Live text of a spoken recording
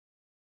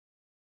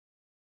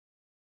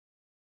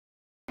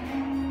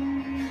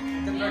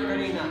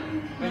kanina.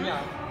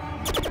 Ganyan.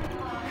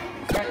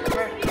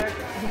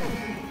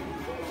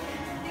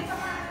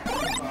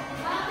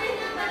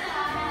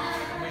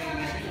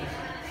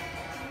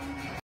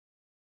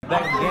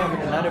 Back again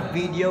with another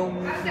video.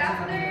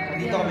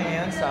 Dito kami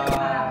ngayon sa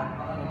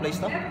place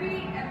to?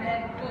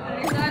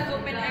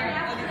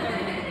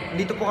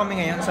 Dito po kami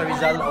ngayon sa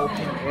Rizal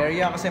Open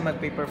Area kasi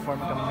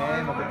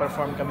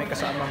magpe-perform kami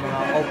kasama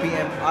mga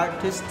OPM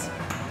artists.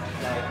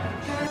 Like,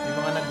 yung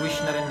mga nag-wish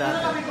na rin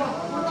dati.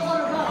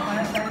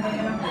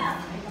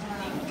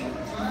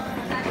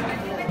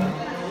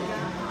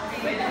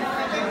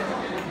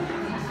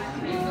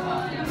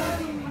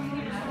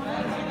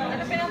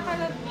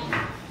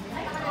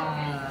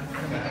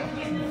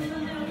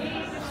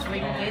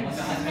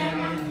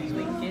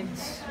 Swing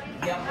kids.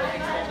 Leo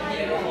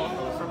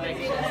from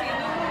EXO.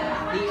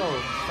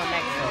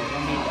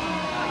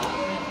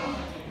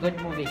 Good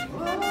movie.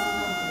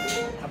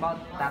 About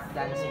tap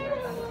dancing.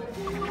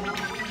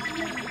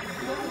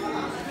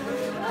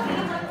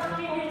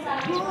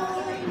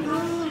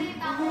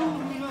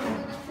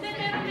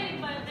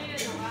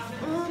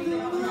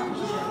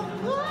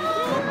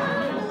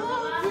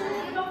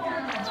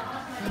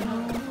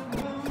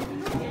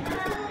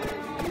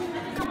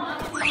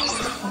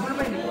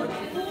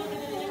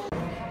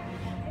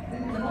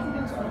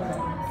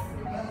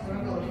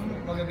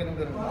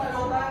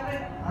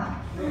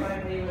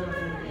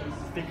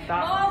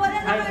 TikTok.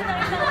 Ay,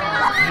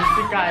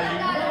 musically.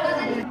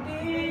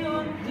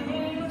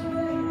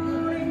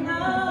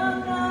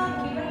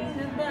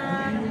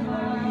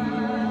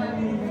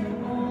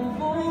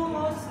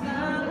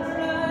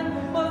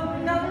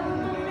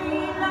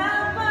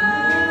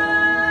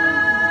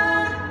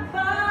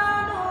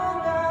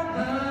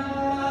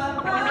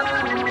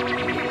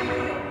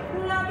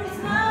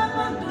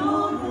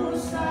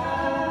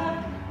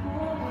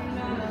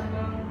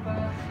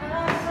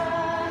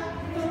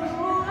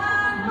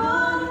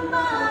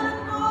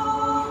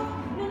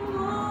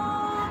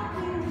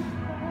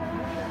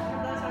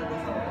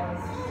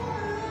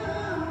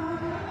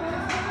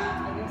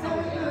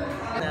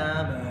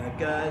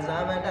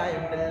 Kasama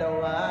tayong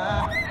dalawa.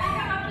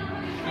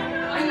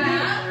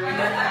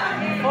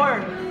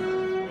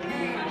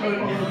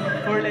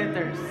 Four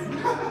letters.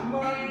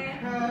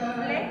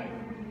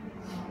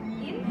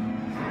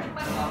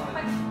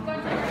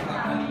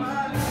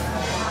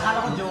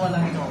 Akala ko jowa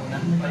lang ikaw na.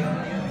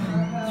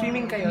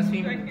 Swimming kayo,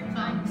 swimming.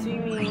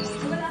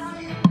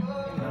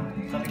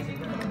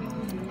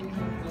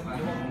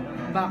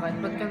 Bakit?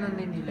 Ba't ka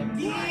naninilag?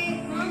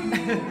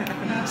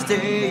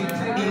 Stay in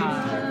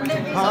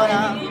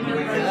para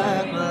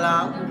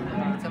lang.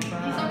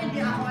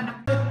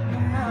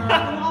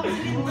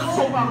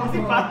 Ako ba ako si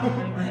Pato?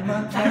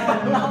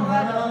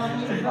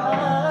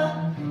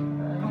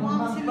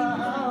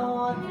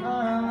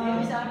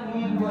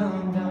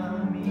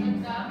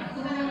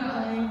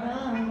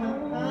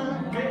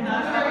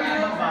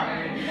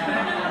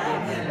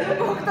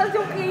 Buktas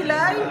yung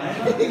kilay!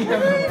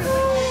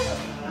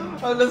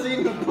 Ano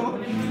sino to?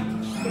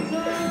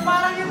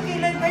 Parang yung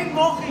kilay pa yung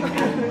booking.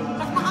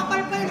 Mas makapal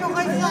pa yun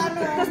kaysa sa ano.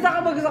 Tapos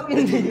nakabagsak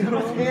yung dito.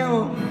 Kaya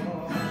mo.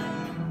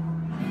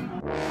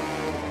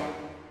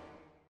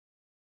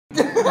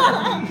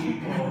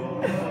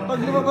 Pag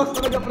lumabas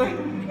talaga, pre.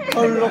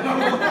 Hulok mo.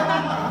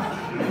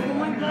 Oh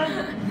my God.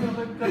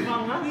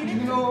 Hindi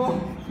No.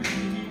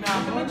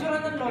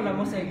 Kamensura ng lola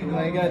mo, Sego. Oh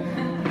my God.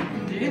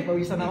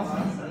 Pawisan ako.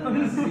 Oh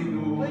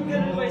my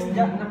God, boys.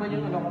 Diyan naman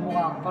yung ano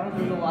kamukha ko. Parang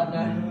luluwa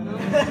na.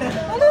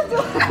 Ano to?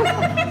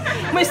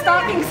 May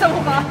stocking sa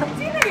mukha.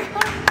 Sino yun?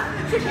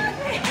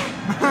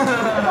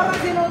 Parang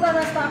sinuta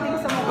na stocking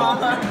sa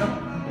mukha.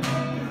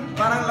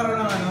 Parang laro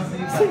ng ano.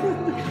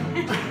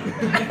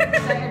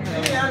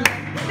 Ayan.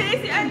 Hindi,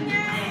 si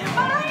Anya.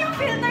 Parang yung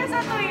filter sa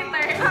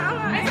Twitter.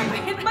 Ay, sa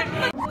Twitter.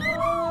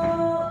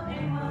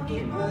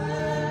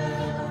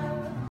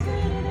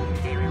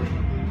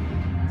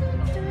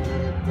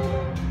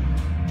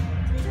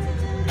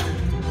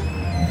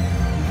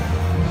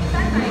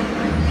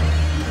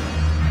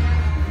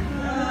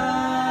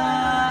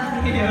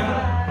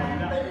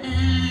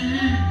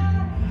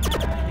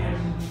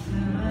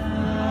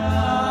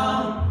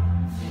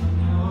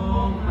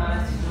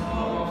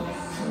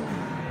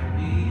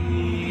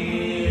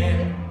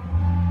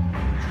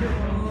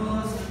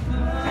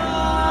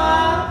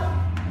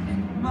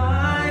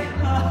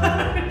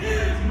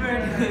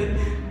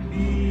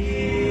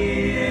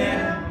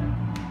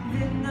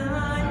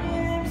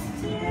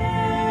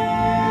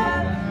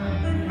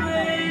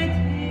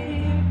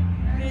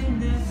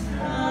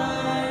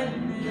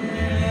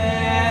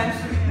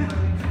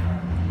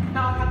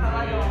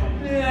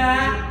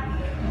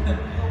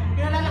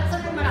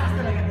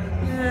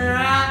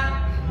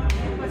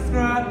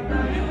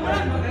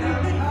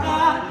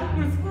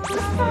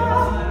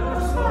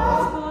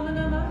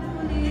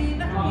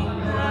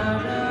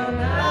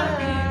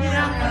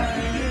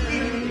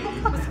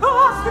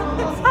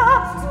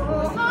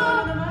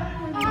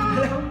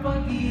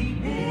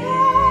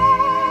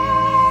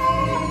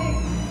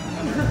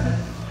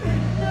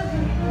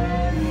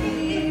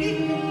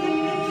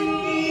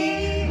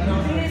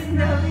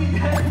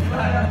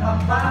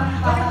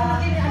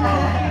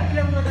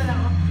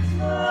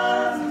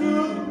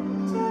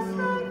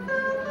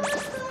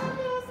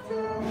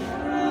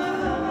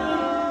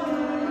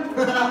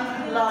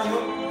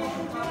 Layo.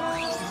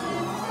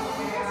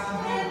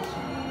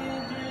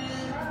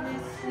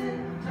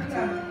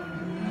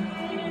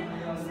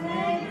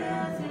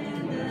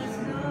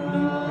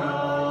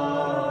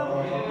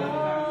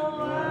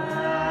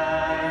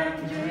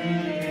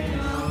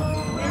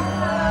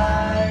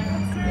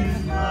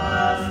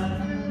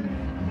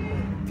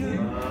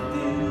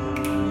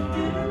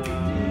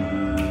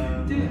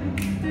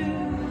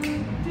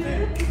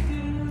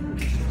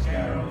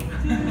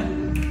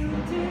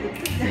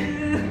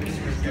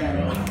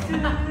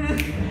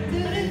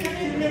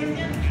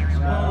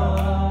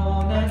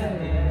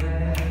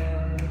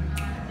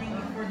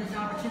 For this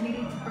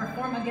opportunity to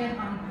perform again in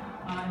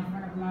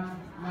front of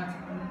lots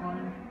of people.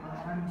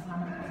 Maraming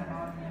salamat po sa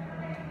bawat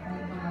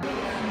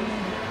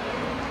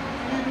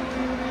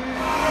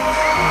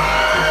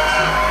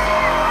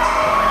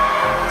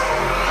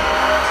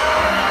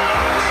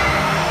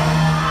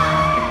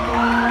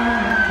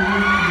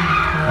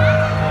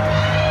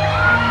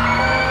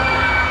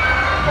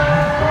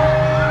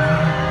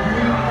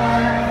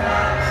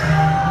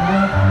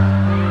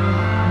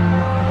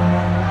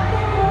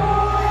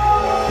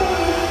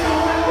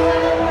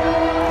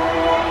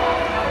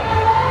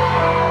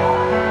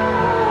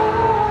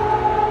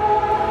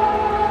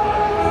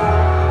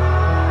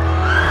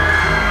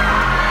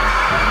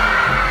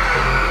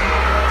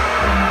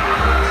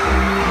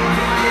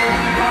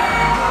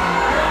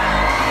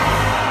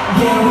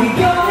Here we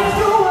go.